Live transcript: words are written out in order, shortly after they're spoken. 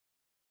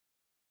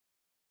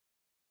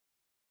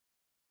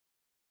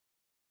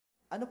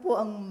Ano po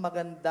ang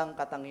magandang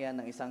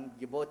katangian ng isang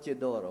Gibo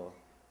Teodoro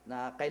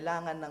na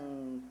kailangan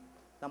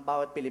ng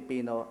bawat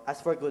Pilipino as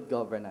for good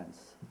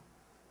governance?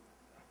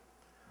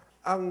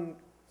 Ang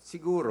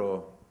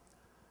siguro,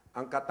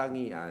 ang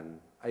katangian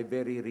ay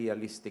very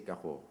realistic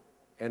ako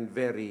and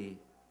very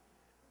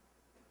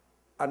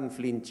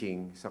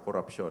unflinching sa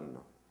korupsyon.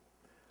 No?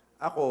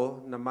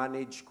 Ako,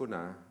 na-manage ko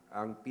na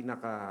ang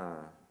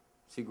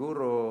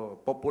siguro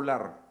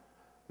popular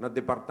na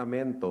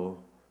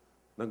departamento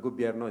ng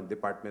gobyerno,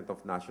 Department of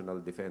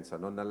National Defense,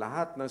 ano, na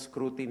lahat ng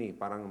scrutiny,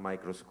 parang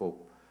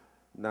microscope,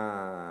 na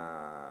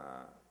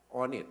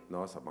on it,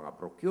 no, sa mga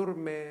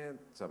procurement,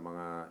 sa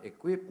mga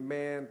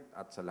equipment,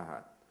 at sa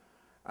lahat.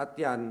 At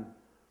yan,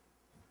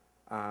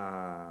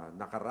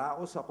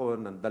 nakaraos ako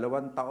ng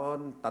 2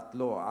 taon, 3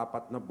 o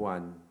 4 na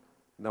buwan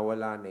na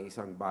wala na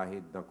isang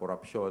bahid ng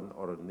korupsyon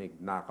or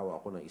nagnakaw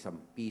ako ng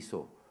 1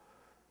 piso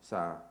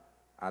sa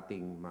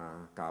ating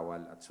mga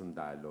kawal at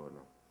sundalo.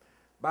 No?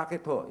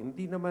 Bakit ho?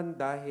 Hindi naman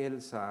dahil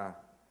sa,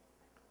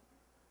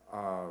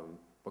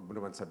 pag mo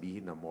naman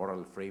sabihin na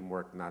moral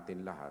framework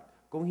natin lahat,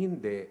 kung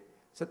hindi,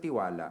 sa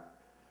tiwala.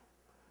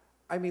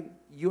 I mean,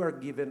 you are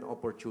given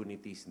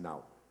opportunities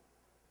now.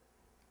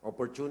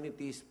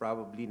 Opportunities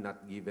probably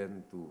not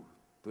given to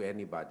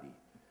anybody.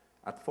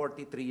 At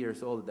 43 years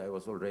old, I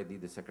was already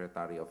the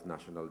Secretary of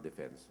National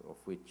Defense, of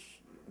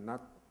which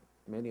not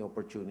many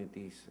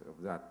opportunities of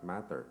that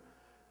matter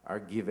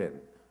are given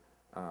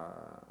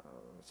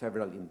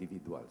several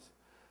individuals.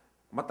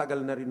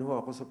 Matagal na rin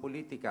ho ako sa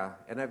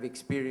politika and I've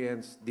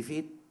experienced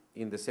defeat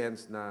in the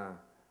sense na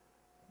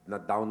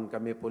down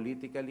kami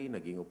politically,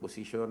 naging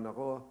opposition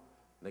ako,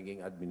 naging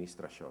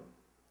administrasyon.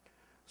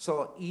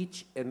 So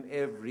each and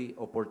every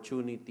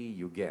opportunity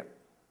you get,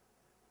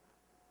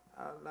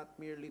 not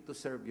merely to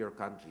serve your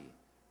country,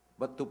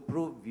 but to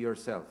prove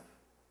yourself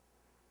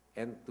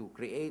and to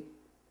create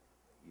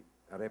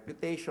a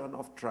reputation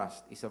of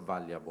trust is a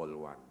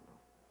valuable one.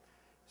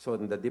 So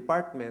in the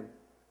department,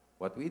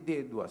 what we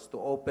did was to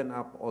open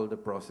up all the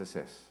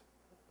processes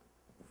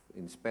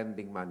in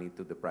spending money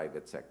to the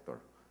private sector,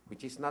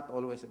 which is not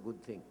always a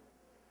good thing.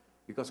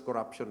 Because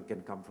corruption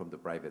can come from the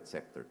private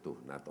sector too,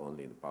 not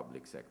only in the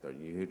public sector.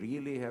 You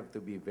really have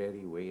to be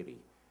very wary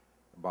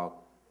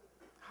about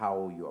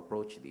how you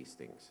approach these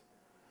things.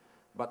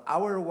 But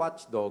our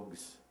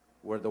watchdogs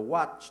were the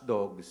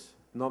watchdogs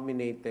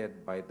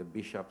nominated by the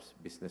Bishops'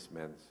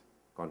 Businessmen's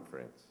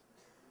Conference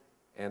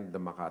and the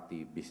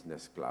Makati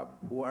Business Club,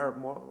 who are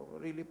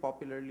really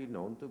popularly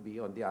known to be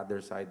on the other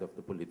side of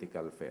the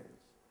political fence.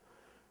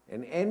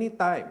 And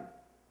anytime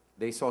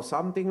they saw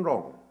something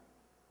wrong,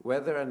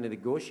 whether a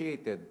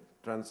negotiated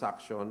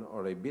transaction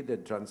or a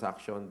bidded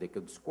transaction, they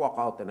could squawk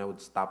out and I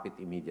would stop it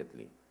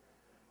immediately.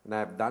 And I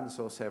have done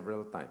so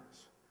several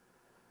times.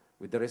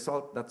 With the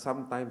result that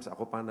sometimes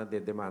ako pa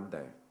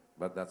nadedemanda,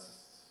 but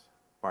that's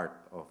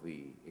part of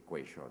the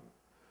equation.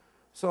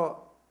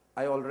 So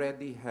I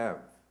already have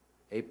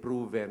a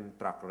proven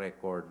track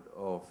record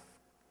of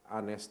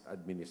honest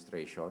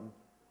administration.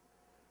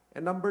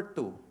 And number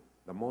 2,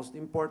 the most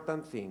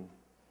important thing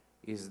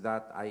is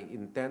that I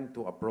intend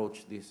to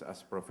approach this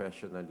as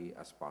professionally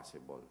as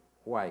possible.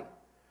 Why?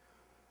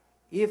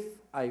 If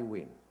I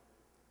win,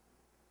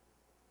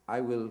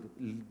 I will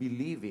be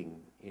leaving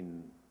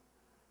in,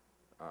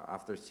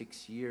 after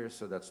 6 years,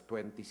 so that's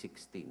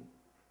 2016.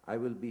 I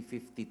will be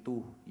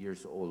 52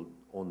 years old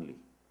only.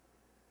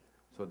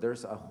 So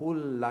there's a whole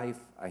life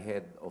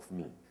ahead of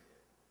me.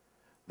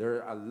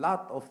 There are a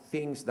lot of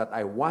things that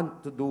I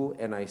want to do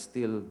and I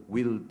still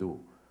will do.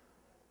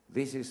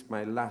 This is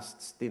my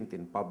last stint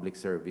in public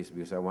service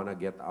because I want to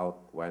get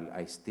out while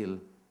I still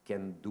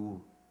can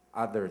do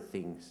other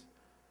things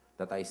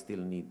that I still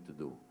need to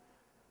do.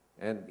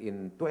 And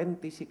in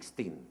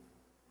 2016,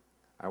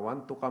 I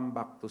want to come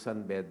back to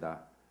San Beda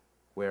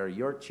where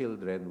your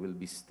children will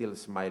be still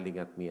smiling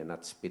at me and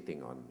not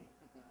spitting on me.